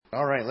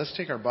All right, let's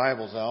take our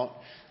Bibles out,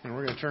 and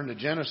we're going to turn to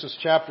Genesis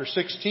chapter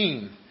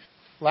 16.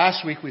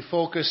 Last week we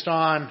focused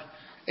on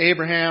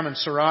Abraham and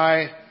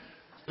Sarai.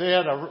 They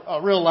had a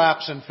real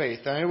lapse in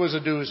faith, and it was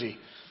a doozy.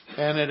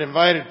 And it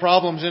invited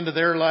problems into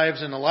their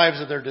lives and the lives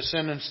of their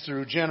descendants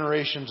through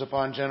generations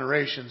upon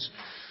generations.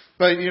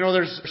 But,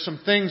 there's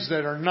some things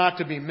that are not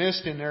to be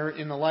missed in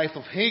the life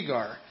of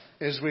Hagar,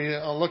 as we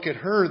look at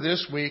her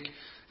this week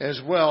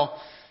as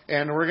well.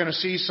 And we're going to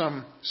see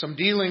some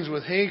dealings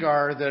with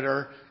Hagar that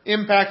are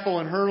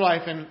impactful in her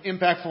life and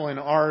impactful in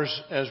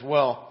ours as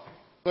well.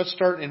 Let's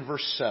start in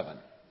verse 7.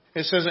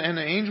 It says, "And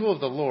the angel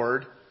of the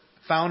Lord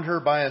found her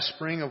by a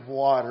spring of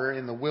water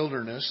in the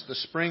wilderness, the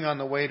spring on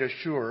the way to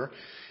Shur.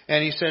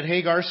 And he said,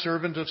 'Hagar,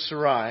 servant of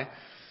Sarai,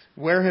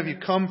 where have you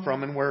come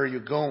from and where are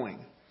you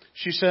going?'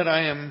 She said,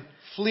 'I am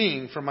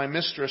fleeing from my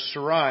mistress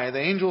Sarai.' The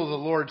angel of the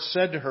Lord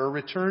said to her,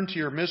 'Return to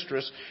your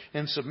mistress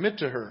and submit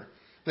to her.'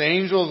 The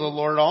angel of the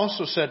Lord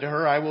also said to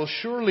her, 'I will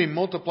surely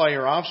multiply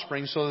your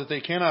offspring so that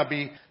they cannot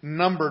be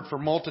numbered for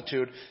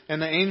multitude.'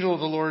 And the angel of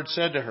the Lord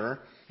said to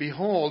her,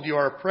 'Behold, you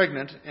are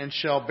pregnant and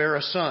shall bear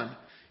a son.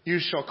 You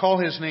shall call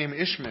his name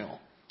Ishmael,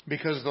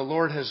 because the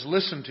Lord has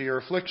listened to your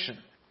affliction.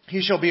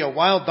 He shall be a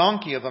wild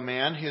donkey of a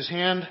man, his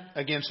hand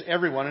against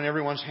everyone, and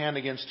everyone's hand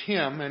against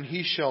him, and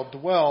he shall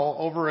dwell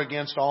over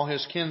against all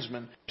his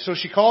kinsmen.' So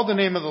she called the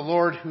name of the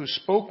Lord who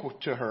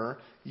spoke to her,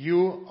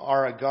 'You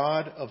are a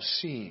God of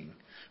seeing.'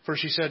 For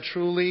she said,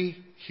 'Truly,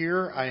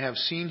 here I have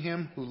seen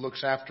him who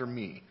looks after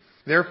me.'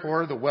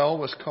 Therefore the well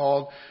was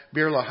called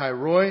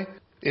Beer-lahai-roi.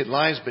 It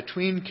lies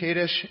between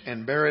Kadesh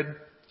and Bered.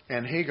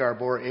 And Hagar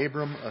bore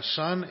Abram a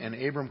son, and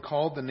Abram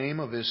called the name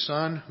of his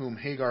son, whom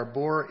Hagar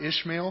bore,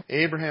 Ishmael.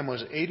 Abraham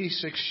was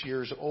 86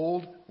 years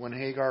old when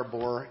Hagar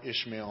bore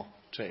Ishmael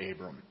to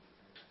Abram."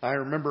 I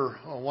remember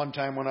one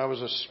time when I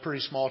was a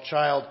pretty small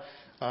child,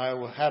 I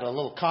had a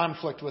little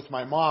conflict with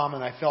my mom,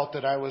 and I felt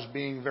that I was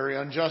being very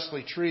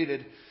unjustly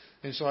treated.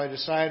 And so I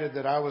decided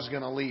that I was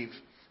going to leave.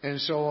 And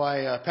so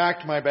I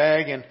packed my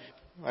bag, and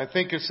I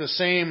think it's the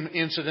same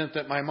incident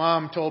that my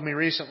mom told me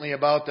recently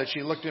about, that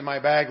she looked in my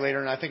bag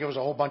later, and I think it was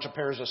a whole bunch of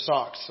pairs of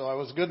socks. So I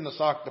was good in the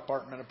sock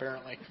department,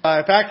 apparently.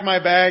 I packed my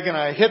bag, and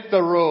I hit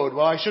the road.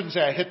 Well, I shouldn't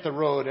say I hit the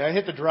road. I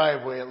hit the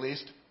driveway, at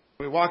least.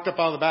 We walked up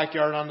out of the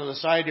backyard onto the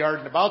side yard,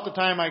 and about the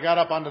time I got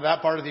up onto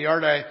that part of the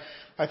yard,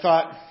 I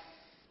thought,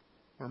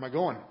 where am I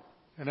going?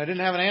 And I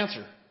didn't have an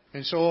answer.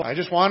 And so I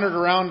just wandered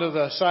around to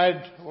the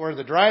side where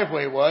the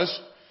driveway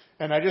was,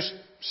 and I just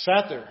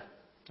sat there.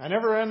 I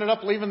never ended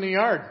up leaving the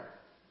yard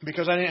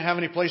because I didn't have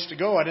any place to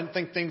go. I didn't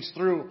think things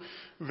through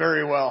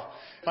very well.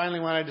 Finally,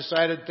 when I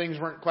decided things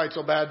weren't quite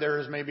so bad there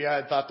as maybe I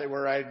had thought they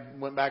were, I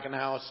went back in the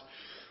house.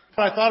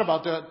 But I thought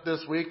about that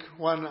this week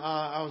when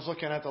I was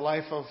looking at the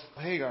life of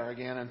Hagar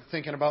again and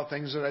thinking about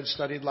things that I'd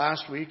studied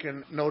last week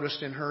and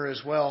noticed in her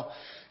as well,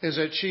 is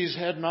that she's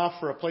heading off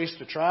for a place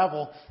to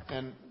travel,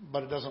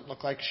 but it doesn't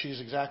look like she's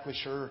exactly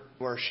sure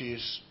where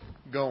she's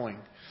going.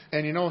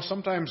 And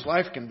sometimes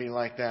life can be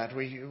like that.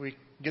 We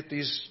get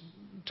these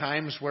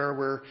times where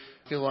we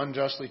feel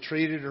unjustly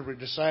treated, or we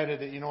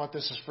decided that,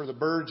 this is for the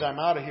birds, I'm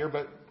out of here,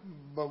 but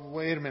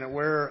wait a minute,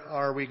 where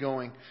are we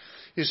going?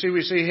 You see,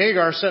 we see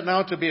Hagar setting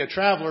out to be a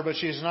traveler, but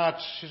she's not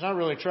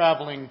really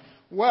traveling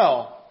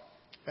well.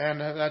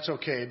 And that's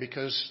okay,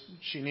 because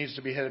she needs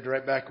to be headed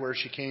right back where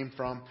she came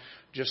from,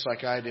 just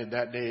like I did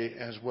that day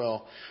as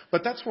well.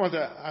 But that's one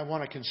that I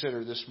want to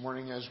consider this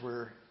morning as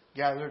we're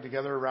gathered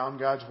together around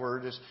God's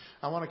Word, is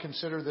I want to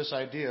consider this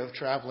idea of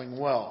traveling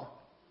well.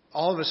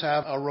 All of us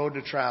have a road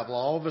to travel.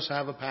 All of us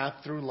have a path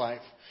through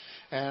life.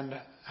 And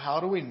how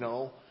do we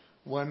know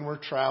when we're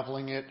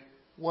traveling it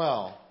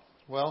well?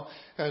 Well,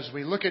 as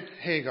we look at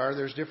Hagar,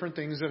 there's different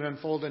things that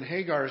unfold in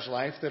Hagar's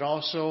life that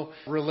also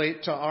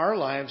relate to our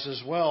lives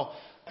as well.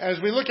 As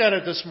we look at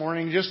it this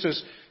morning, just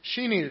as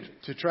she needed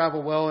to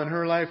travel well in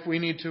her life, we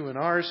need to in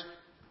ours.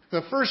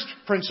 The first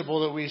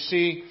principle that we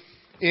see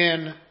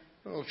in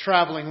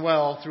traveling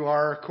well through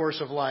our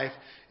course of life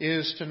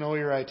is to know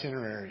your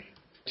itinerary.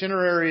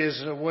 Itinerary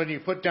is when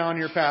you put down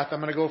your path. I'm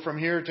going to go from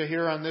here to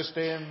here on this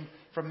day, and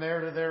from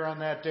there to there on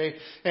that day.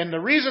 And the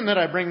reason that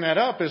I bring that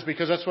up is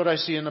because that's what I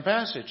see in the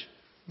passage.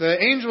 The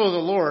angel of the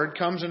Lord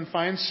comes and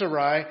finds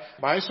Sarai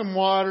by some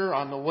water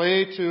on the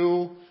way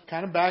to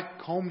kind of back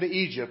home to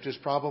Egypt, is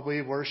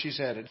probably where she's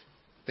headed.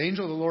 The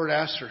angel of the Lord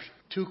asks her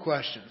two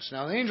questions.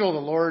 Now, the angel of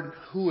the Lord,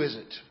 who is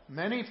it?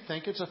 Many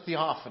think it's a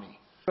theophany.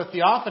 A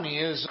theophany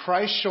is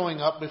Christ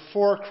showing up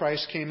before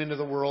Christ came into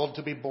the world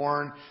to be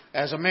born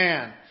as a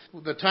man.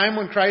 The time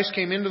when Christ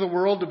came into the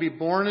world to be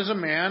born as a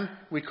man,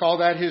 we call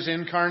that his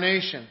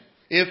incarnation.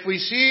 If we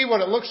see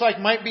what it looks like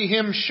might be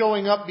him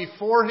showing up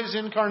before his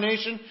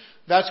incarnation,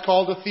 that's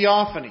called a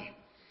theophany.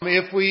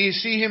 If we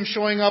see him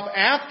showing up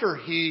after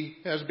he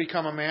has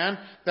become a man,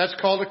 that's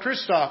called a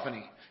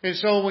Christophany. And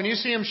so when you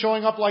see him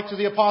showing up like to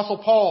the Apostle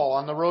Paul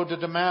on the road to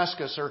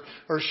Damascus,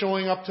 or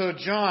showing up to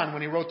John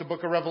when he wrote the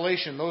book of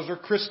Revelation, those are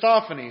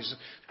Christophanies.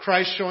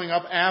 Christ showing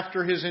up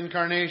after his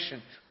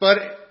incarnation. But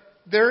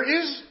there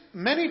is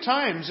many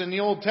times in the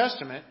Old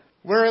Testament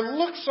where it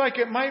looks like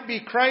it might be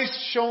Christ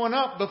showing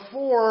up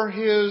before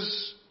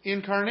his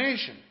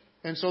incarnation.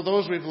 And so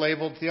those we've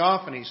labeled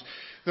theophanies.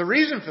 The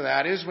reason for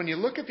that is when you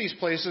look at these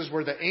places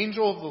where the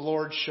angel of the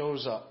Lord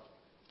shows up,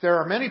 there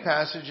are many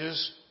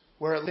passages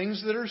where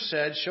things that are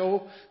said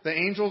show the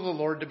angel of the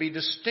Lord to be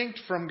distinct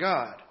from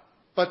God.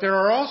 But there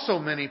are also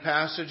many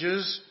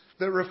passages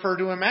that refer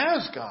to him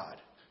as God.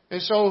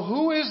 And so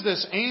who is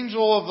this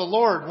angel of the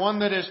Lord? One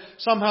that is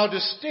somehow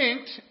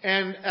distinct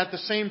and at the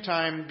same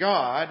time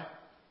God.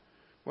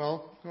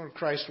 Well,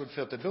 Christ would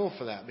fit the bill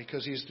for that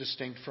because he's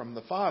distinct from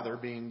the Father,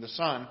 being the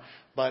Son,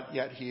 but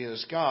yet he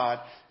is God.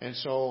 And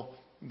so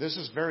this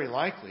is very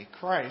likely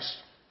Christ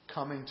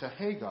coming to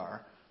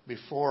Hagar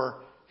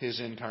before his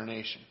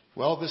incarnation.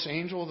 Well, this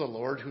angel of the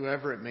Lord,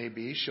 whoever it may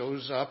be,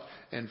 shows up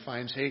and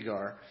finds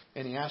Hagar,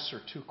 and he asks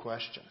her two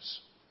questions.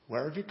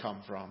 Where have you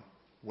come from?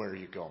 Where are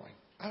you going?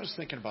 I was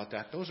thinking about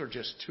that. Those are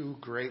just two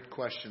great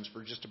questions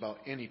for just about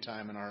any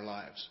time in our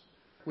lives.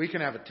 We can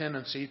have a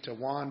tendency to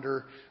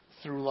wander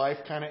through life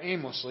kind of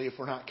aimlessly if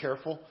we're not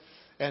careful.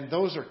 And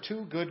those are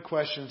two good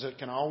questions that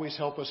can always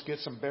help us get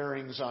some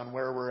bearings on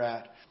where we're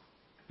at.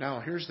 Now,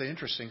 here's the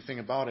interesting thing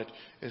about it.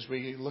 As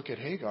we look at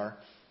Hagar,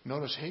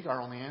 notice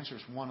Hagar only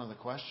answers one of the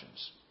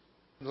questions.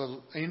 The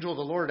angel of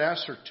the Lord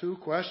asks her two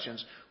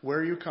questions. Where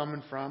are you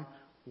coming from?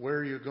 Where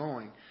are you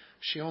going?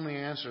 She only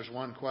answers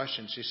one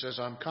question. She says,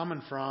 I'm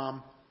coming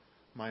from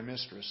my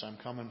mistress. I'm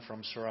coming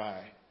from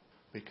Sarai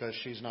because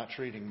she's not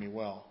treating me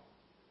well.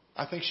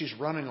 I think she's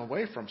running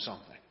away from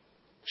something.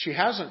 She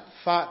hasn't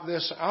thought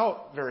this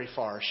out very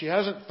far. She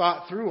hasn't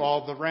thought through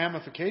all the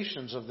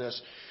ramifications of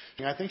this.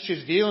 I think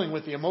she's dealing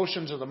with the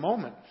emotions of the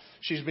moment.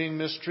 She's being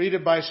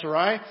mistreated by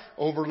Sarai,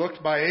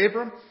 overlooked by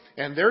Abram,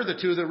 and they're the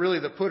two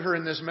that put her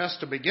in this mess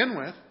to begin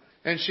with.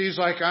 And she's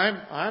like,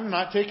 I'm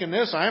not taking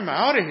this. I'm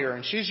out of here.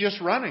 And she's just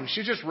running.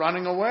 She's just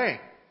running away.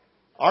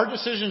 Our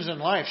decisions in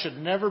life should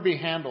never be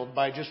handled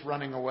by just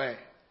running away.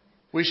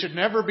 We should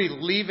never be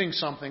leaving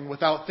something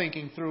without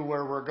thinking through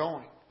where we're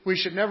going. We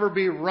should never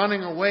be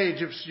running away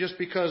just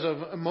because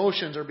of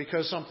emotions or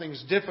because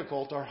something's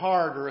difficult or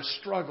hard or a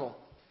struggle.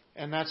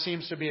 And that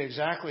seems to be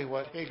exactly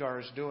what Hagar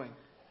is doing.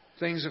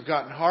 Things have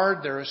gotten hard.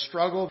 There's a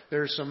struggle.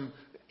 There's some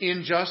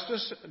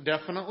injustice,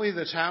 definitely,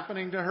 that's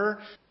happening to her.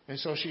 And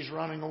so she's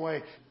running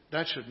away.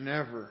 That should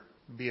never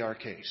be our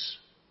case.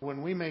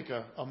 When we make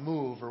a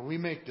move or we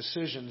make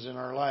decisions in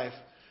our life,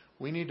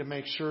 we need to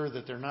make sure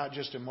that they're not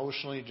just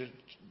emotionally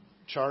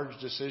charged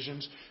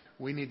decisions.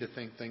 We need to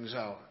think things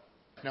out.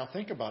 Now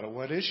think about it.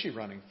 What is she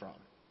running from?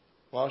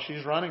 Well,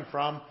 she's running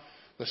from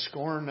the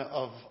scorn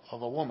of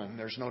a woman.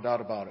 There's no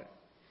doubt about it.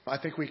 I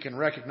think we can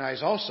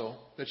recognize also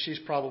that she's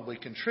probably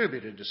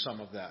contributed to some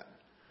of that.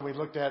 We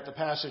looked at the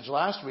passage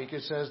last week.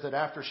 It says that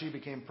after she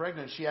became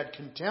pregnant, she had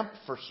contempt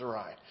for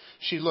Sarai.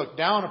 She looked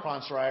down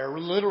upon Sarai, or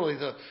literally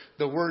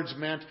the words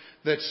meant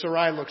that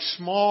Sarai looked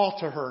small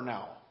to her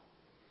now.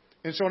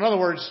 And so in other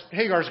words,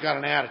 Hagar's got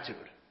an attitude.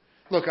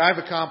 Look,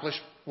 I've accomplished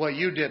what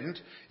you didn't.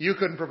 You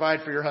couldn't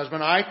provide for your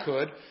husband. I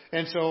could.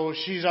 And so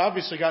she's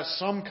obviously got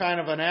some kind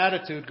of an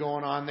attitude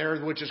going on there,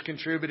 which is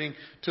contributing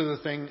to the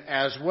thing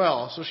as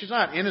well. So she's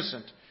not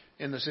innocent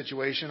in the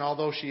situation,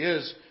 although she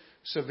is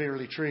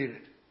severely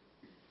treated.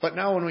 But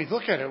now when we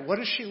look at it, what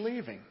is she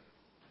leaving?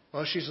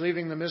 Well, she's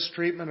leaving the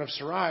mistreatment of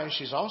Sarai.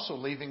 She's also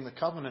leaving the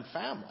covenant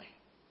family.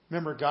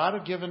 Remember, God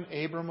had given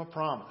Abram a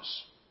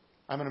promise.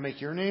 I'm going to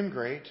make your name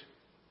great,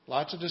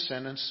 lots of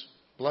descendants,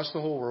 bless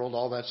the whole world,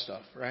 all that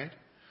stuff, right?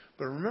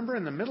 But remember,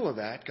 in the middle of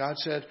that, God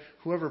said,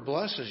 whoever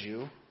blesses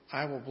you,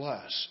 I will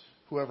bless.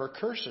 Whoever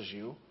curses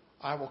you,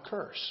 I will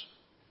curse.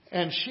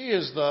 And she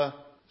is the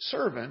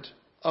servant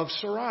of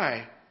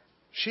Sarai.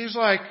 She's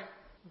like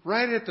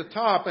right at the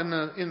top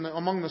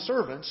among the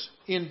servants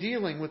in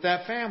dealing with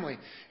that family.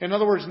 In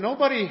other words,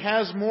 nobody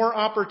has more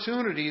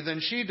opportunity than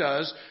she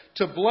does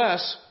to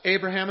bless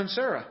Abraham and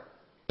Sarah.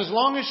 As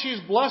long as she's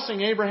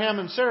blessing Abraham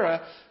and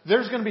Sarah,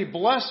 there's going to be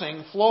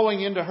blessing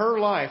flowing into her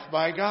life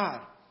by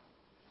God.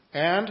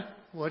 And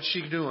what's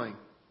she doing?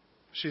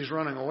 She's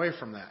running away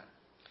from that.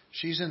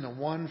 She's in the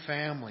one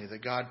family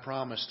that God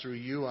promised, through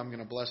you, I'm going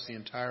to bless the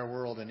entire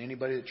world, and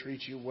anybody that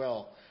treats you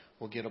well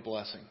will get a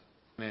blessing.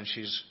 And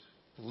she's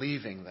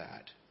leaving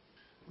that.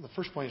 The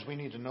first point is we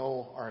need to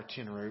know our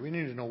itinerary. We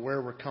need to know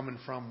where we're coming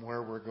from,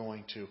 where we're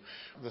going to.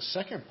 The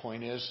second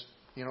point is,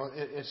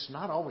 it's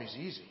not always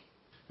easy.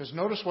 Because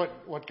notice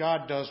what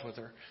God does with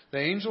her. The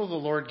angel of the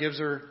Lord gives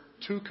her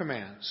two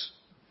commands: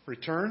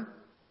 return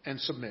and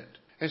submit.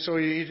 And so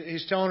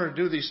he's telling her to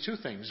do these two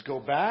things. Go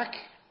back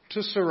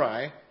to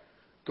Sarai,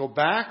 go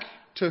back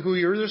to who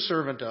you're the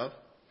servant of,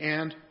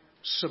 and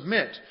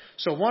submit.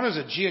 So one is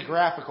a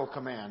geographical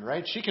command,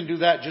 right? She can do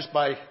that just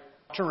by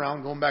turning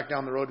around, going back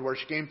down the road where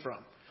she came from.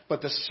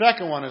 But the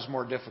second one is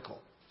more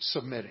difficult,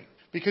 submitting.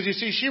 Because you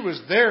see, she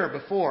was there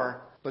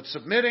before, but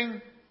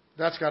submitting,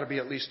 that's got to be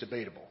at least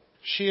debatable.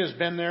 She has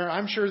been there.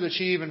 I'm sure that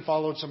she even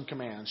followed some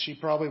commands. She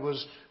probably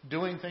was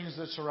doing things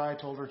that Sarai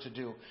told her to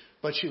do.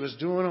 But she was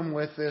doing them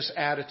with this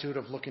attitude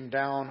of looking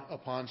down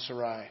upon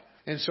Sarai.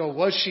 And so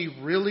was she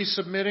really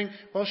submitting?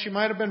 Well, she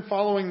might have been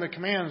following the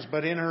commands,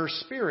 but in her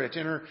spirit,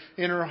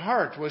 in her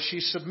heart, was she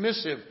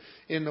submissive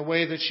in the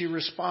way that she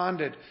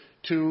responded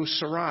to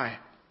Sarai?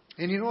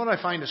 And you know what I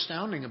find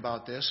astounding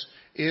about this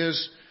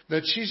is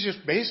that she's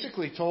just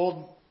basically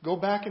told, go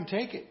back and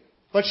take it.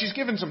 But she's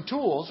given some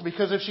tools,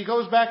 because if she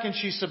goes back and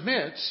she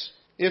submits,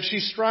 if she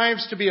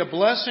strives to be a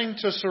blessing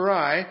to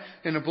Sarai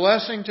and a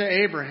blessing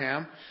to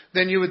Abraham,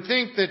 then you would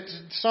think that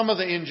some of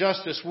the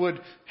injustice would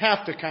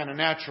have to kind of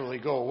naturally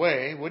go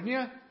away, wouldn't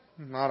you?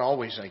 Not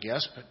always, I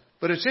guess.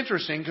 But it's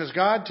interesting because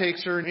God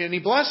takes her and He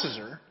blesses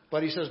her.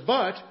 But He says,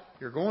 but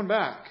you're going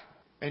back.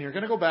 And you're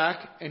going to go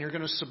back and you're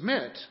going to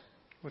submit.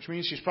 Which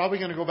means she's probably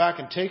going to go back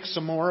and take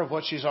some more of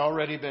what she's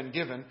already been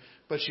given.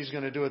 But she's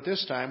going to do it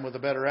this time with a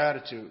better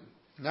attitude.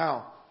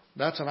 Now,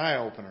 that's an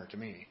eye-opener to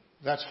me.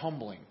 That's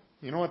humbling.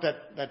 You know what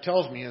that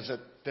tells me is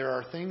that there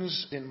are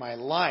things in my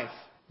life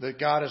that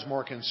God is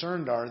more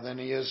concerned than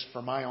He is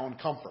for my own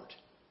comfort.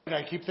 And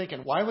I keep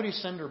thinking, why would He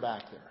send her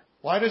back there?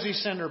 Why does He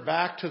send her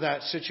back to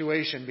that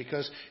situation?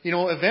 Because,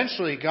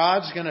 eventually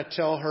God's going to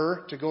tell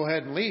her to go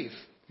ahead and leave.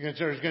 He's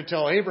going to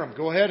tell Abram,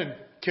 go ahead and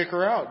kick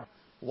her out.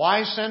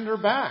 Why send her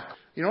back?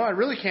 I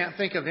really can't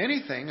think of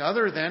anything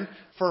other than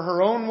for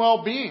her own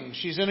well-being.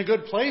 She's in a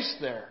good place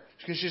there.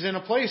 Because she's in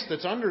a place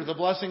that's under the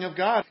blessing of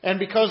God. And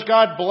because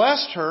God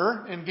blessed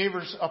her and gave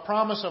her a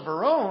promise of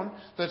her own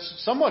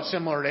that's somewhat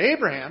similar to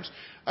Abraham's,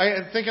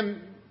 I'm thinking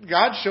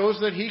God shows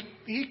that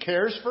He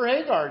cares for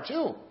Hagar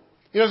too.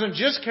 He doesn't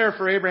just care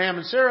for Abraham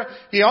and Sarah,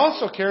 He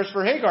also cares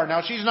for Hagar.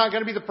 Now, she's not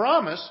going to be the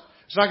promise.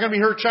 It's not going to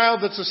be her child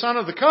that's the son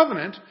of the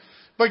covenant.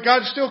 But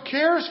God still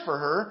cares for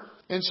her.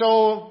 And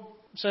so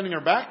sending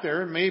her back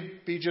there may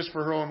be just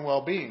for her own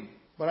well-being.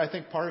 But I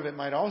think part of it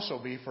might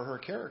also be for her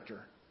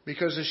character.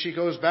 Because as she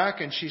goes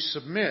back and she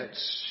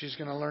submits, she's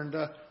going to learn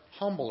to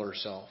humble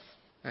herself.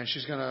 And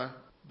she's going to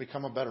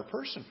become a better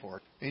person for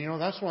it. And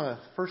that's one of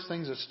the first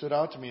things that stood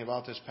out to me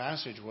about this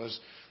passage was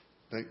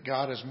that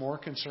God is more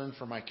concerned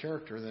for my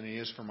character than He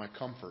is for my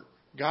comfort.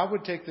 God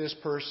would take this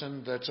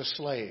person that's a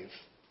slave,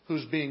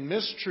 who's being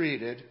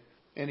mistreated,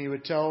 and He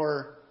would tell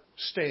her,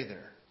 stay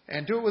there.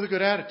 And do it with a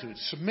good attitude.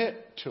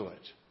 Submit to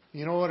it.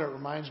 You know what it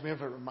reminds me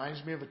of? It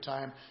reminds me of a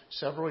time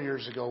several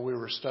years ago we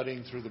were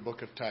studying through the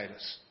book of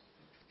Titus.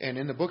 And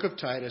in the book of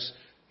Titus,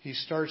 he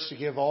starts to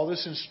give all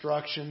this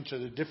instruction to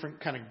the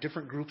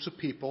different groups of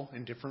people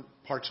in different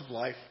parts of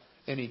life.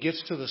 And he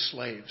gets to the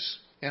slaves.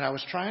 And I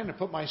was trying to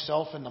put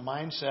myself in the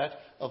mindset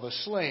of a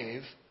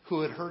slave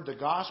who had heard the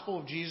gospel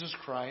of Jesus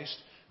Christ,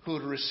 who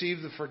had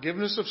received the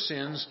forgiveness of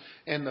sins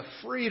and the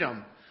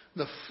freedom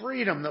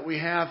that we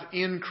have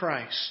in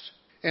Christ.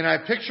 And I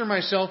picture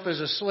myself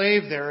as a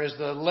slave there as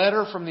the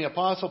letter from the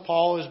Apostle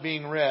Paul is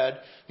being read,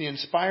 the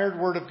inspired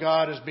Word of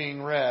God is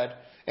being read.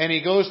 And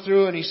he goes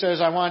through and he says,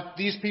 I want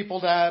these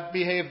people to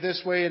behave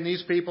this way and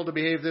these people to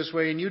behave this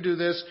way. And you do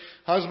this.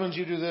 Husbands,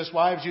 you do this.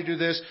 Wives, you do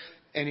this.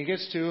 And he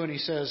gets to and he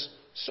says,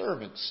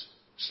 servants,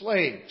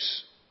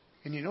 slaves.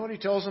 And you know what he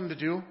tells them to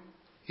do?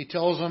 He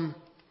tells them,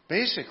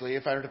 basically,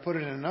 if I were to put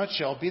it in a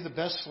nutshell, be the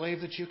best slave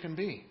that you can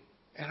be.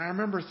 And I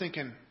remember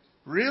thinking,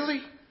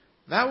 really?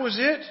 That was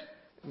it?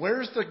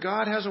 Where's the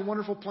God has a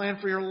wonderful plan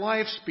for your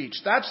life speech?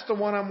 That's the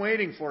one I'm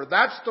waiting for.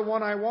 That's the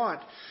one I want.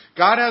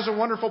 God has a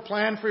wonderful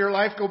plan for your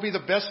life. Go be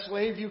the best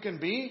slave you can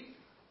be.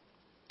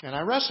 And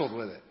I wrestled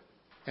with it.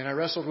 And I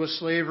wrestled with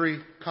slavery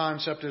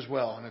concept as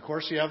well. And of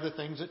course you have the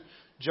things that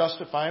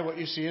justify what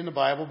you see in the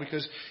Bible,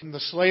 because the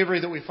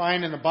slavery that we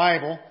find in the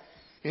Bible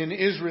in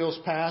Israel's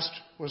past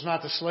was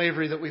not the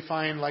slavery that we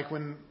find like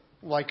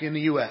in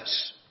the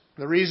U.S.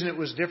 The reason it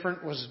was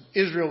different was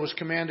Israel was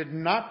commanded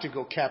not to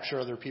go capture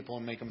other people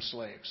and make them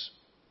slaves.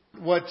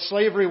 What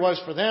slavery was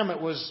for them,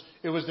 it was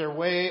their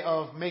way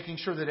of making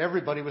sure that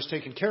everybody was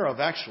taken care of,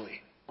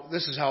 actually.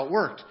 This is how it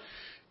worked.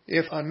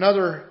 If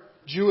another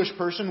Jewish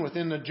person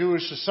within the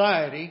Jewish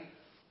society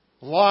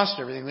lost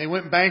everything, they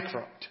went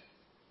bankrupt,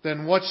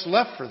 then what's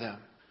left for them?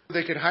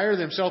 They could hire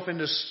themselves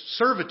into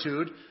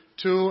servitude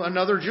to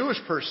another Jewish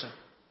person.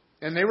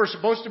 And they were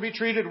supposed to be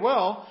treated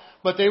well,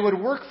 but they would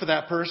work for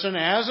that person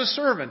as a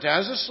servant,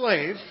 as a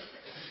slave.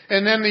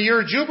 And then the year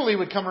of Jubilee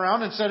would come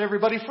around and set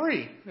everybody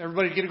free.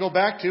 Everybody would get to go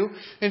back to.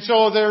 And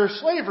so their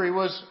slavery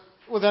was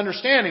with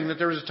understanding that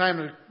there was a time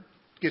to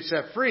get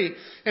set free.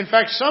 In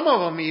fact, some of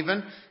them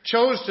even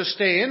chose to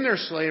stay in their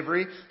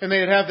slavery, and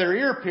they'd have their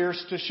ear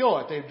pierced to show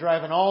it. They'd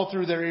drive an awl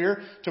through their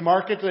ear to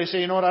mark it. They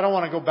say, you know what, I don't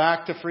want to go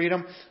back to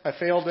freedom. I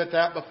failed at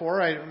that before.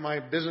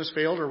 My business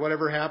failed or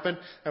whatever happened.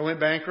 I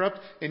went bankrupt.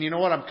 And you know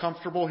what, I'm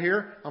comfortable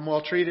here. I'm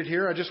well treated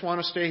here. I just want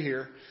to stay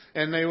here.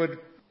 And they would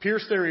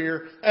pierce their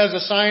ear as a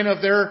sign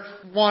of their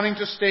wanting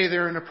to stay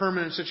there in a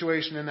permanent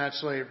situation in that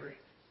slavery.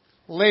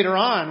 Later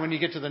on, when you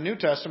get to the New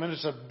Testament,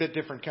 it's a bit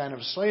different kind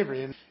of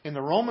slavery. In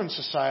the Roman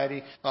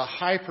society, a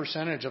high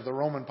percentage of the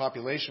Roman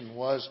population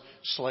was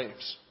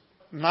slaves.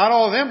 not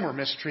all of them were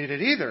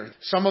mistreated either.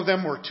 Some of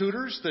them were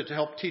tutors that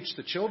helped teach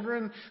the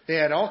children. They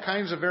had all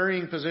kinds of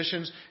varying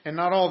positions, and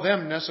not all of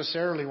them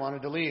necessarily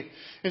wanted to leave.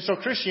 And so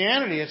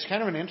Christianity, it's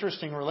kind of an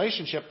interesting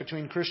relationship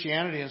between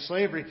Christianity and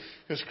slavery,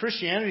 because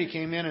Christianity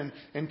came in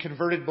and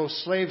converted both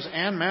slaves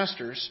and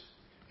masters,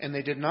 and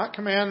they did not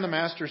command the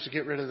masters to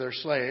get rid of their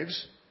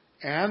slaves,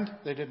 and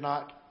they did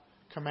not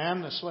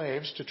command the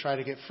slaves to try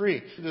to get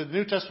free. The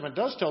New Testament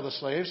does tell the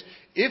slaves,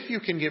 if you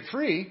can get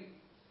free,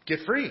 get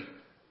free.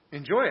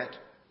 Enjoy it.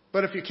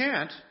 But if you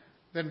can't,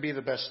 then be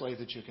the best slave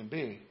that you can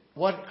be.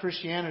 What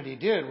Christianity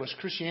did was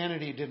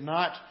Christianity did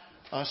not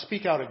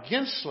speak out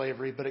against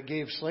slavery, but it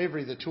gave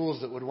slavery the tools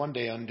that would one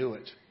day undo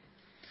it.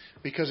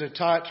 Because it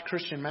taught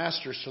Christian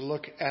masters to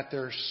look at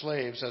their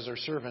slaves as their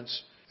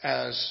servants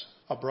as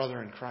a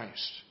brother in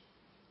Christ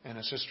and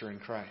a sister in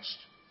Christ.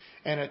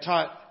 And it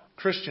taught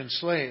Christian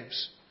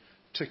slaves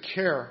to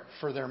care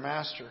for their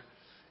master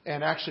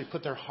and actually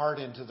put their heart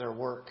into their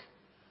work,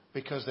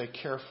 because they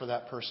care for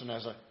that person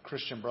as a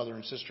Christian brother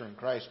and sister in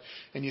Christ.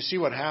 And you see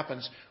what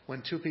happens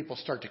when two people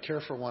start to care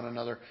for one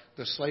another,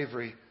 the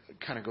slavery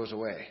kind of goes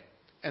away.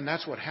 And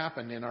that's what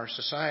happened in our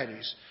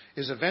societies,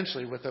 is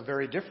eventually with a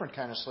very different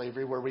kind of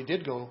slavery where we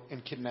did go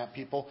and kidnap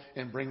people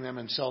and bring them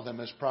and sell them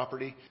as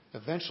property.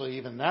 Eventually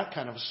even that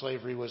kind of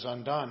slavery was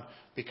undone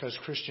because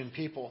Christian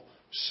people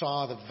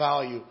saw the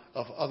value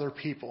of other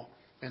people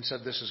and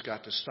said, this has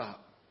got to stop.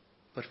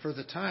 But for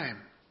the time,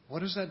 what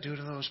does that do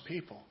to those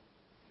people?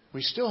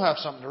 We still have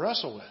something to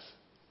wrestle with.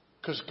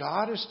 Because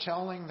God is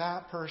telling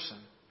that person,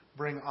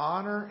 bring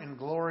honor and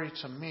glory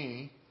to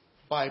me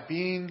by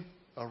being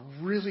a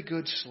really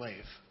good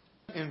slave.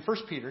 In 1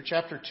 Peter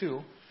chapter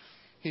 2,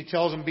 he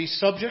tells them, be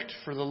subject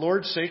for the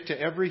Lord's sake to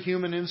every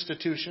human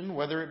institution,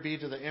 whether it be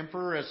to the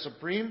emperor as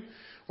supreme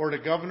or to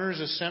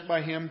governors as sent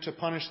by him to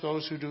punish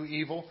those who do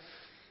evil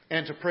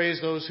and to praise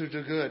those who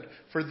do good.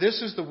 For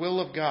this is the will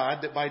of God,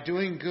 that by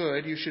doing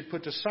good you should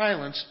put to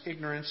silence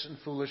ignorance and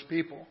foolish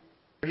people.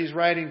 He's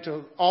writing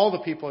to all the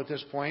people at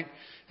this point,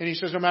 and he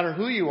says no matter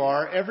who you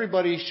are,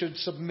 everybody should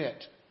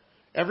submit.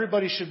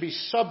 Everybody should be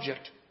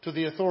subject to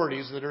the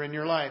authorities that are in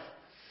your life.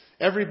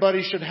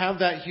 Everybody should have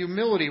that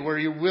humility where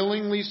you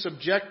willingly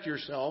subject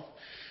yourself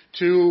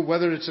to,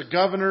 whether it's a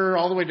governor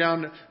all the way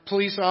down to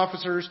police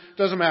officers,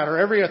 doesn't matter.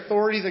 Every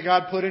authority that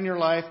God put in your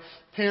life,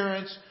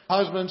 parents,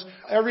 husbands,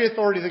 every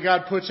authority that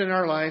God puts in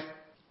our life,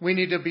 we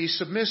need to be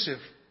submissive.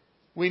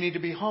 We need to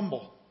be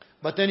humble.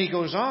 But then he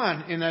goes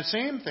on in that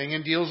same thing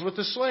and deals with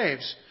the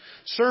slaves.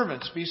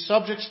 Servants, be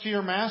subjects to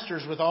your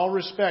masters with all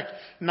respect,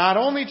 not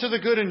only to the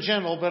good and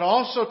gentle, but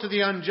also to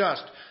the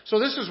unjust. So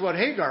this is what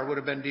Hagar would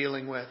have been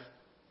dealing with.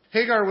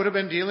 Hagar would have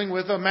been dealing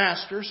with a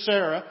master,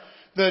 Sarah,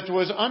 that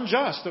was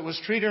unjust, that was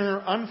treating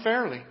her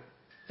unfairly.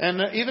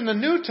 And even the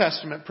New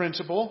Testament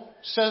principle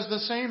says the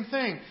same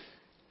thing.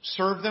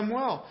 Serve them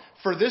well.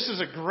 For this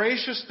is a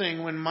gracious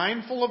thing when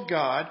mindful of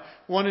God,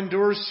 one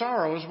endures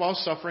sorrows while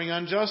suffering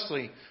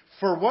unjustly.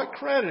 For what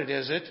credit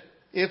is it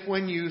if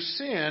when you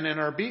sin and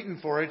are beaten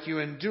for it, you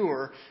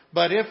endure?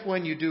 But if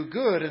when you do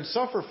good and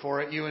suffer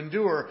for it, you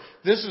endure,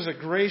 this is a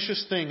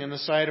gracious thing in the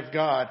sight of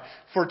God.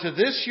 For to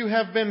this you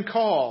have been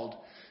called,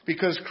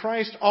 because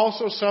Christ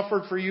also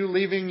suffered for you,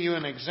 leaving you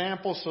an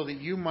example so that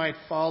you might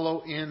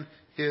follow in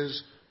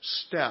his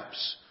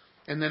steps.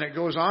 And then it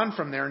goes on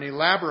from there and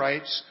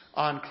elaborates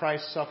on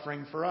Christ's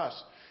suffering for us.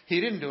 He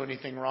didn't do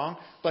anything wrong,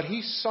 but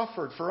he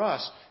suffered for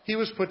us. He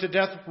was put to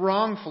death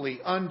wrongfully,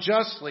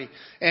 unjustly,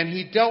 and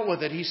he dealt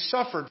with it. He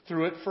suffered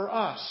through it for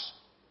us.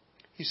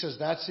 He says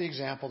that's the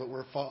example that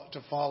we're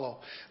to follow.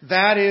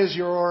 That is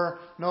your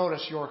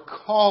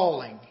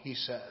calling, he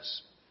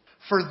says.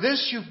 For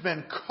this you've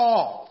been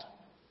called.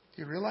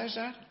 Do you realize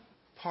that?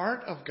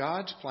 Part of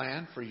God's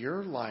plan for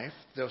your life,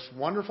 this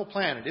wonderful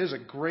plan, it is a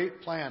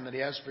great plan that he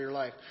has for your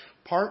life.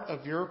 Part of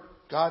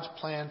God's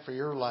plan for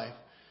your life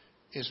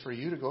is for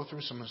you to go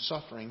through some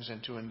sufferings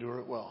and to endure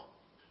it well.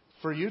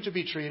 For you to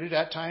be treated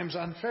at times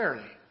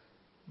unfairly,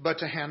 but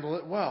to handle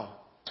it well.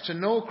 To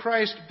know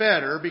Christ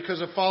better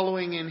because of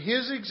following in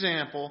his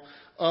example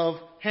of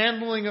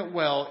handling it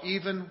well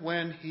even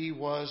when he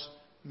was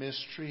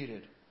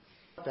mistreated.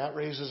 That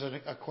raises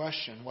a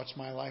question. What's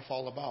my life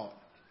all about?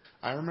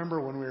 I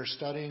remember when we were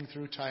studying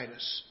through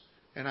Titus,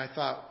 and I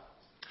thought,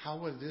 how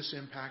would this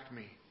impact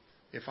me?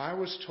 If I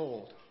was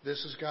told,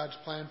 this is God's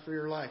plan for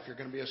your life, you're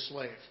going to be a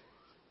slave,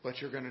 but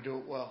you're going to do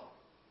it well.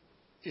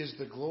 Is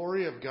the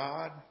glory of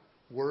God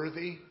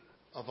worthy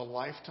of a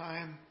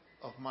lifetime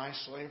of my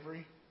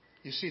slavery?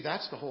 You see,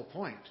 that's the whole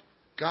point.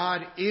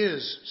 God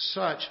is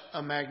such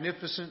a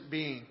magnificent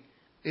being.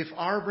 If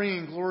our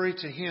bringing glory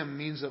to him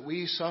means that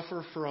we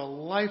suffer for a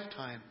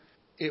lifetime,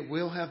 it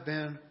will have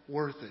been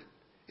worth it.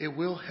 It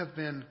will have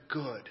been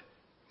good.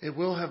 It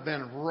will have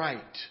been right.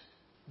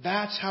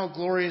 That's how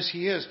glorious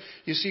he is.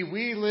 You see,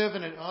 we live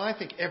in I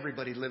think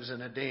everybody lives in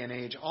a day and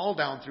age, all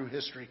down through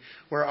history,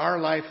 where our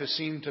life has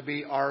seemed to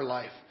be our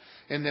life.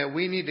 and that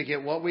we need to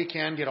get what we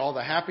can, get all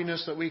the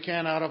happiness that we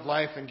can out of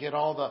life, and get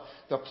all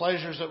the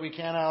pleasures that we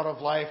can out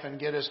of life, and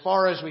get as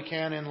far as we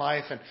can in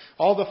life, and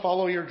all the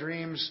follow your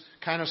dreams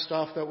kind of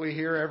stuff that we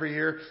hear every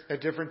year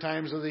at different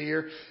times of the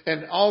year,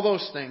 and all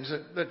those things.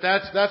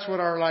 That's what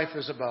our life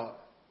is about.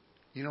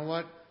 You know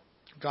what?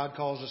 God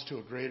calls us to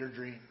a greater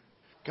dream.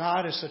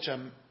 God is such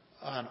an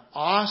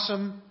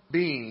awesome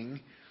being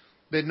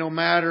that no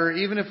matter,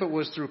 even if it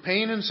was through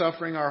pain and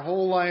suffering our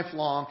whole life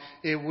long,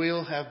 it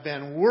will have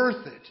been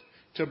worth it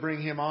to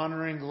bring Him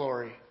honor and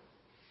glory.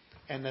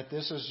 And that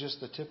this is just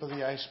the tip of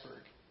the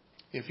iceberg.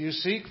 If you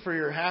seek for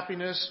your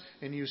happiness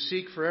and you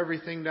seek for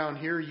everything down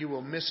here, you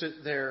will miss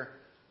it there.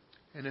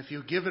 And if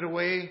you give it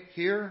away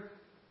here,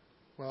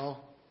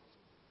 well,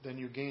 then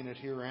you gain it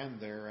here and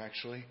there,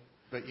 actually.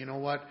 But you know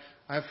what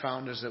I've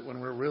found is that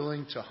when we're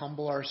willing to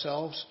humble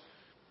ourselves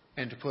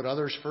and to put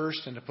others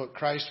first and to put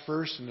Christ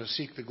first and to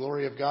seek the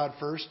glory of God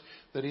first,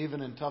 that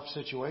even in tough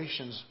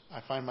situations,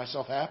 I find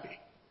myself happy.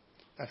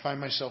 I find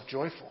myself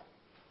joyful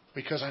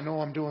because I know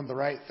I'm doing the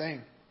right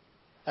thing.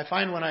 I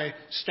find when I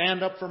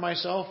stand up for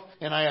myself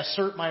and I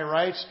assert my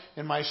rights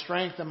and my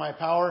strength and my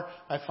power,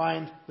 I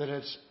find that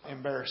it's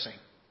embarrassing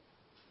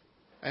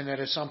and that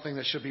it's something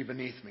that should be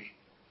beneath me.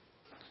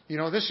 You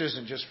know, this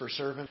isn't just for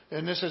servants,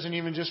 and this isn't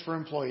even just for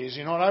employees.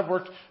 You know, and I've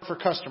worked for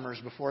customers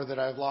before that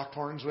I've locked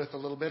horns with a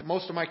little bit.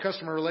 Most of my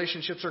customer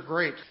relationships are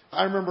great.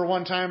 I remember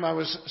one time I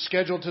was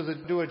scheduled to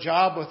do a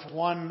job with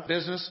one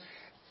business,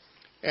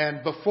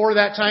 and before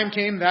that time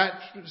came, that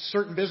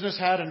certain business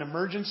had an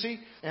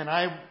emergency, and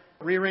I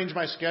rearranged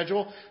my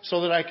schedule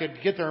so that I could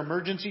get their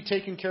emergency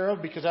taken care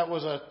of because that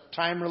was a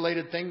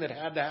time-related thing that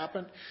had to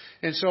happen.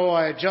 And so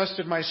I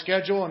adjusted my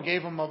schedule and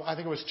gave them, I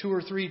think it was 2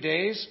 or 3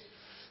 days.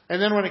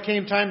 And then when it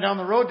came time down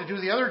the road to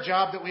do the other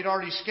job that we'd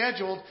already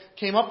scheduled,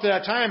 came up to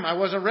that time, I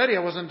wasn't ready.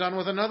 I wasn't done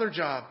with another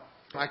job.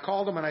 I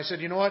called them and I said,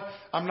 you know what?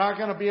 I'm not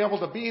going to be able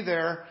to be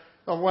there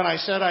when I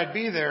said I'd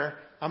be there.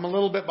 I'm a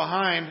little bit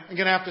behind. I'm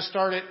going to have to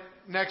start it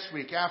next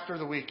week after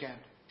the weekend.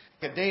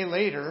 A day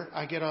later,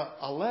 I get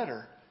a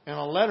letter. And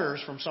a letter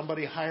is from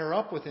somebody higher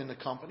up within the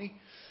company.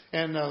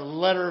 And the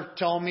letter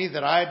telling me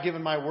that I had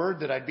given my word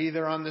that I'd be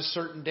there on this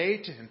certain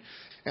date.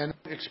 And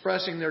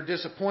expressing their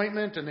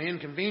disappointment and the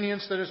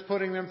inconvenience that it's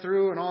putting them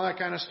through and all that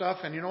kind of stuff.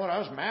 And you know what? I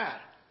was mad.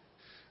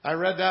 I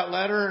read that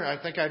letter.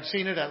 I think I'd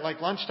seen it at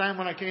like lunchtime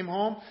when I came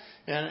home.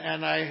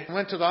 And I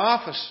went to the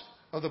office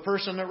of the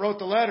person that wrote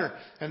the letter.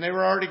 And they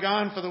were already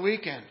gone for the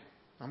weekend.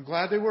 I'm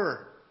glad they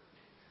were.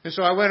 And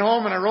so I went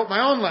home and I wrote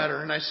my own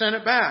letter and I sent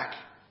it back.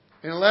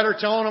 In a letter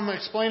telling them,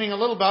 explaining a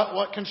little about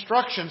what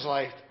construction's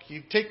like.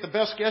 You take the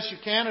best guess you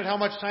can at how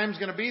much time is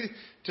going to be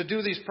to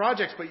do these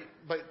projects,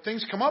 but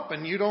things come up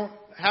and you don't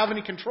have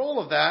any control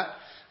of that.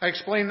 I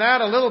explained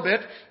that a little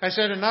bit. I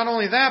said, and not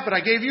only that, but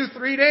I gave you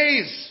 3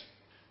 days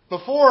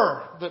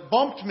before that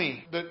bumped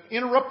me, that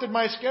interrupted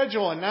my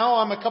schedule, and now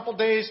I'm a couple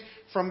days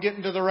from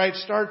getting to the right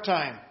start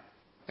time.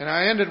 And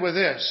I ended with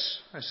this.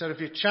 I said, if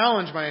you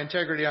challenge my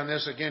integrity on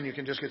this again, you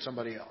can just get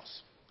somebody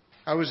else.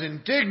 I was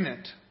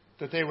indignant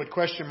that they would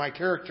question my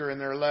character in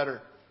their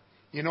letter.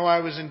 You know,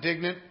 I was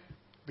indignant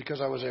because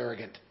I was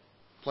arrogant.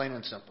 Plain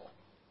and simple.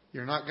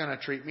 You're not going to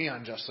treat me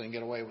unjustly and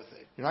get away with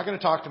it. You're not going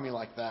to talk to me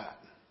like that.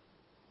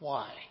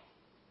 Why?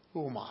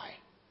 Who am I?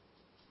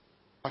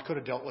 I could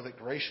have dealt with it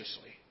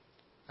graciously.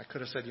 I could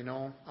have said, you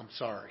know, I'm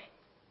sorry.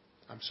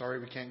 I'm sorry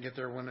we can't get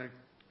there when I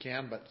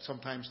can, but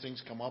sometimes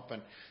things come up.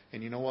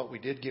 And you know what? We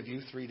did give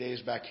you 3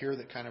 days back here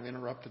that kind of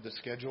interrupted the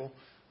schedule.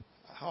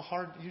 How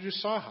hard? You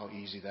just saw how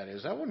easy that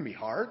is. That wouldn't be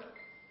hard.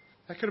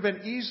 That could have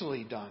been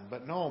easily done.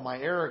 But no, my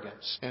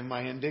arrogance and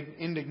my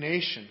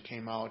indignation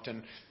came out,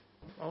 and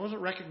I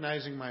wasn't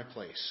recognizing my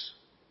place.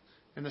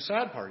 And the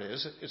sad part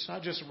is, it's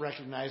not just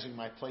recognizing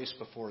my place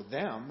before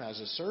them as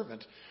a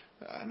servant.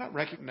 I'm not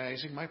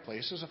recognizing my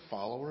place as a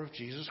follower of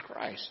Jesus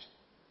Christ.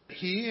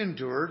 He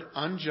endured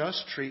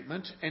unjust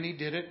treatment, and He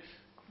did it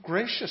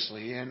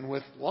graciously and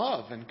with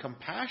love and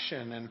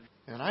compassion.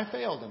 And I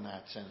failed in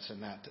that sense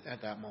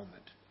at that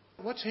moment.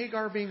 What's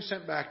Hagar being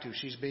sent back to?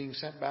 She's being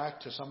sent back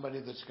to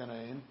somebody that's going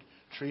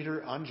to treat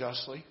her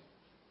unjustly.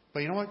 But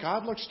you know what?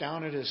 God looks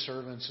down at His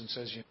servants and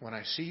says, when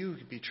I see you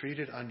be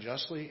treated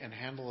unjustly and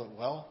handle it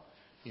well,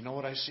 you know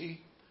what I see?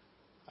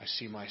 I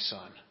see my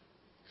son.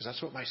 Because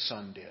that's what my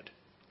son did.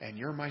 And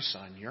you're my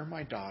son. You're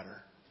my daughter.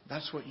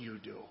 That's what you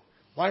do.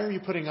 Why are you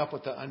putting up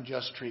with the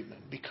unjust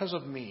treatment? Because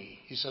of me.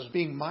 He says,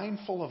 being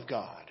mindful of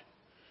God.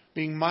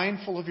 Being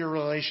mindful of your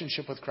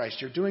relationship with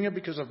Christ. You're doing it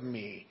because of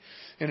me.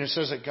 And it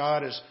says that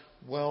God is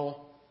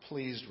well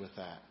pleased with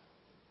that.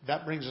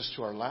 That brings us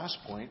to our last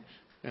point.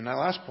 And my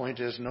last point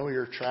is know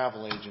your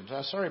travel agent.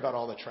 Sorry about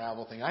all the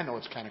travel thing. I know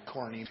it's kind of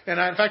corny. And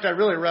in fact, I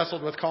really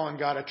wrestled with calling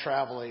God a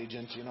travel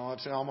agent. You know,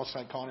 it's almost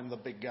like calling Him the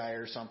big guy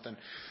or something.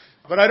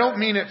 But I don't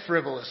mean it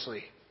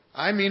frivolously.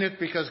 I mean it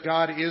because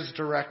God is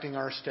directing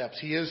our steps.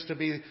 He is to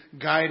be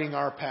guiding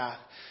our path.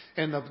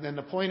 And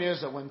the point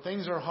is that when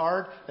things are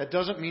hard, that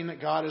doesn't mean that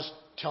God is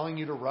telling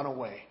you to run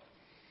away.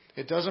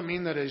 It doesn't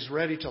mean that He's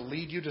ready to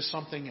lead you to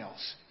something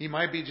else. He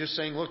might be just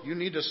saying, look, you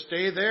need to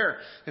stay there.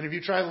 And if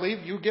you try to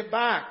leave, you get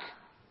back.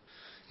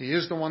 He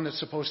is the one that's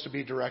supposed to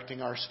be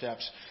directing our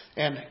steps.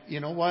 And you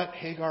know what?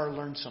 Hagar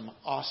learned some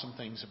awesome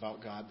things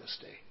about God this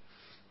day.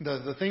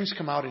 The things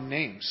come out in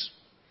names.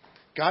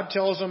 God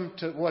tells them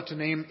what to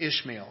name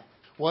Ishmael.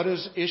 What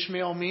does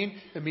Ishmael mean?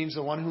 It means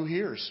the one who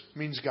hears. It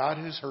means God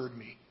has heard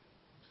me.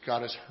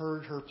 God has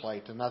heard her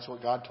plight, and that's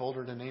what God told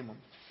her to name him.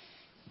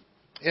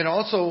 And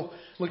also,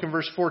 look in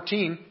verse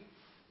 14.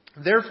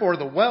 Therefore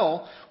the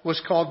well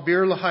was called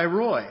Bir Lahai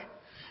Roi.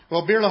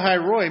 Well, Bir Lahai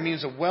Roi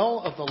means a well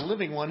of the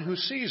living one who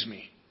sees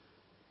me.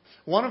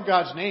 One of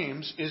God's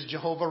names is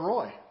Jehovah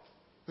Roi,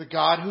 the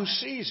God who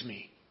sees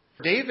me.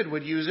 David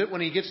would use it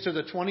when he gets to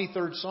the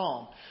 23rd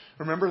Psalm.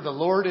 Remember, the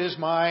Lord is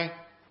my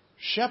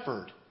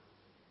shepherd.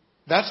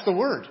 That's the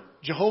word,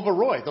 Jehovah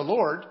Roi, the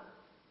Lord,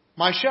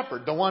 my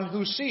shepherd, the one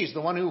who sees,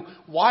 the one who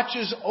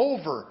watches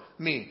over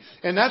me.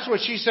 And that's what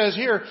she says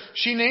here.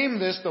 She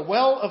named this the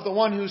well of the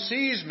one who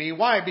sees me.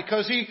 Why?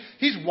 Because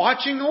he's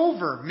watching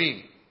over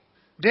me.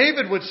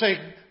 David would say,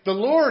 the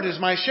Lord is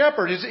my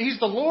shepherd. He's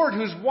the Lord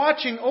who's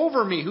watching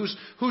over me,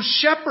 who's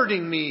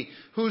shepherding me,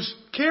 who's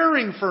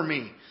caring for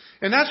me.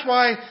 And that's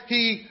why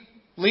He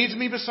leads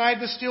me beside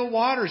the still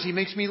waters. He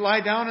makes me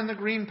lie down in the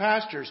green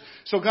pastures.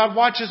 So God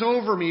watches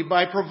over me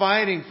by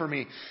providing for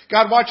me.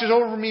 God watches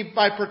over me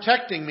by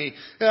protecting me.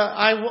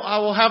 I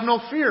will have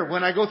no fear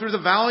when I go through the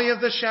valley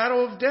of the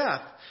shadow of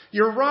death.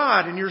 Your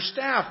rod and your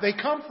staff, they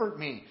comfort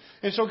me.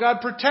 And so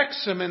God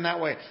protects them in that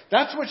way.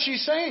 That's what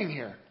she's saying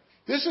here.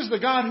 This is the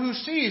God who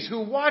sees,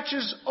 who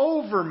watches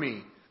over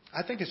me.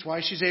 I think it's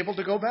why she's able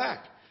to go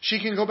back. She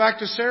can go back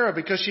to Sarah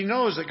because she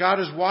knows that God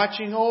is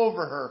watching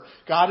over her.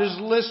 God is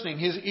listening.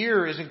 His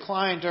ear is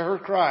inclined to her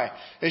cry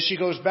as she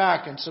goes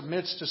back and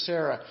submits to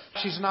Sarah.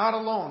 She's not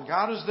alone.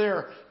 God is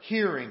there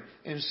hearing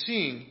and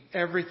seeing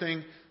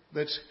everything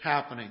that's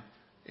happening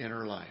in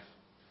her life.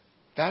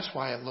 That's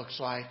why it looks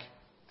like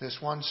this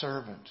one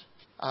servant,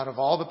 out of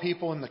all the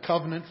people in the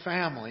covenant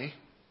family,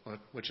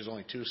 which is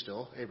only two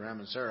still, Abraham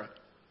and Sarah,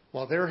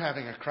 while they're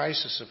having a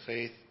crisis of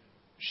faith,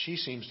 she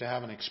seems to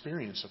have an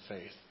experience of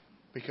faith.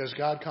 Because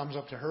God comes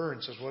up to her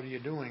and says, what are you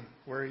doing?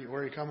 Where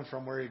are you coming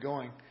from? Where are you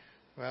going?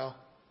 Well,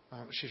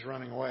 she's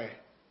running away.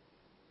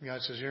 And God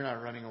says, you're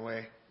not running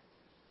away.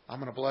 I'm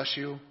going to bless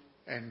you,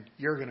 and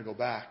you're going to go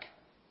back.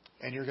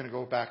 And you're going to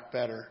go back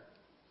better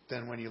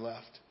than when you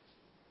left.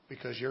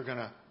 Because you're going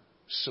to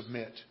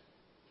submit.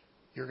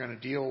 You're going to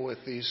deal with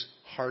these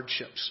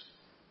hardships.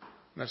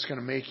 And that's going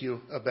to make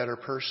you a better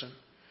person.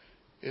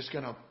 It's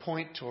going to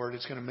point toward,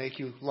 it's going to make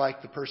you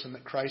like the person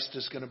that Christ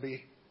is going to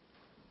be.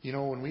 You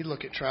know, when we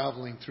look at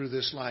traveling through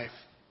this life,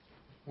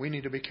 we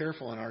need to be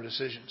careful in our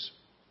decisions.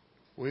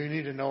 We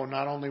need to know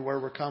not only where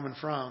we're coming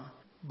from,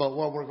 but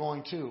what we're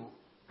going to.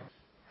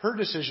 Her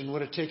decision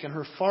would have taken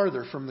her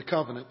farther from the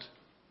covenant.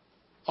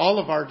 All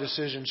of our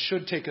decisions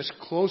should take us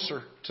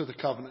closer to the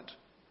covenant.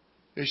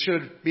 It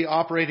should be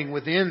operating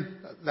within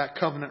that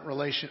covenant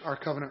our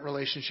covenant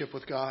relationship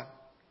with God.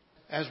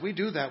 As we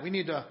do that, we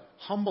need to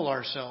humble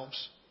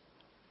ourselves,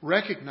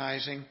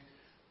 recognizing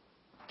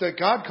that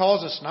God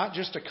calls us not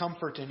just to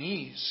comfort and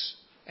ease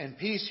and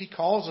peace. He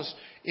calls us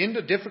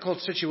into difficult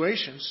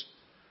situations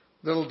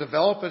that will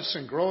develop us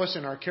and grow us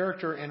in our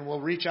character, and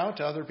will reach out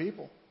to other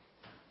people.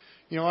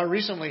 You know, I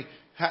recently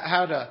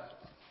had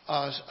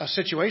a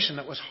situation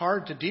that was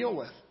hard to deal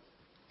with,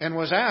 and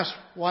was asked,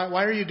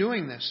 why are you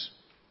doing this?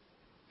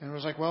 And it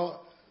was like,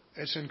 well,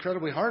 it's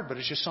incredibly hard, but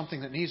it's just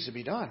something that needs to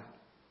be done.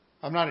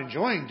 I'm not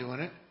enjoying doing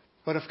it,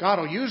 but if God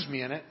will use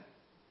me in it,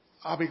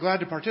 I'll be glad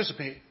to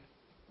participate.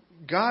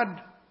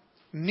 God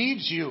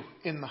needs you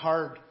in the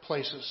hard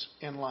places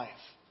in life.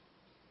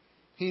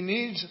 He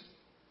needs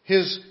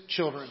His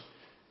children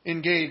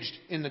engaged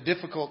in the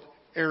difficult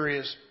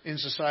areas in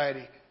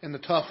society, in the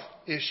tough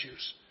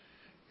issues,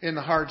 in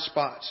the hard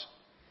spots.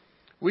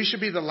 We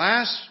should be the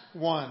last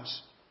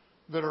ones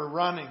that are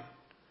running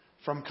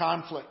from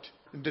conflict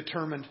and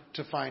determined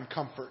to find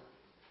comfort.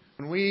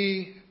 When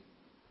we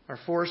are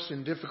forced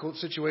in difficult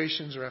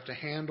situations or have to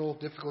handle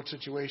difficult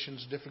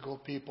situations,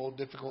 difficult people,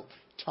 difficult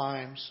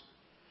times,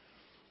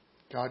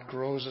 God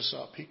grows us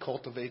up. He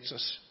cultivates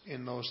us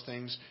in those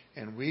things,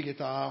 and we get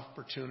the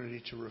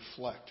opportunity to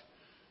reflect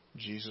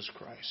Jesus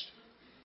Christ.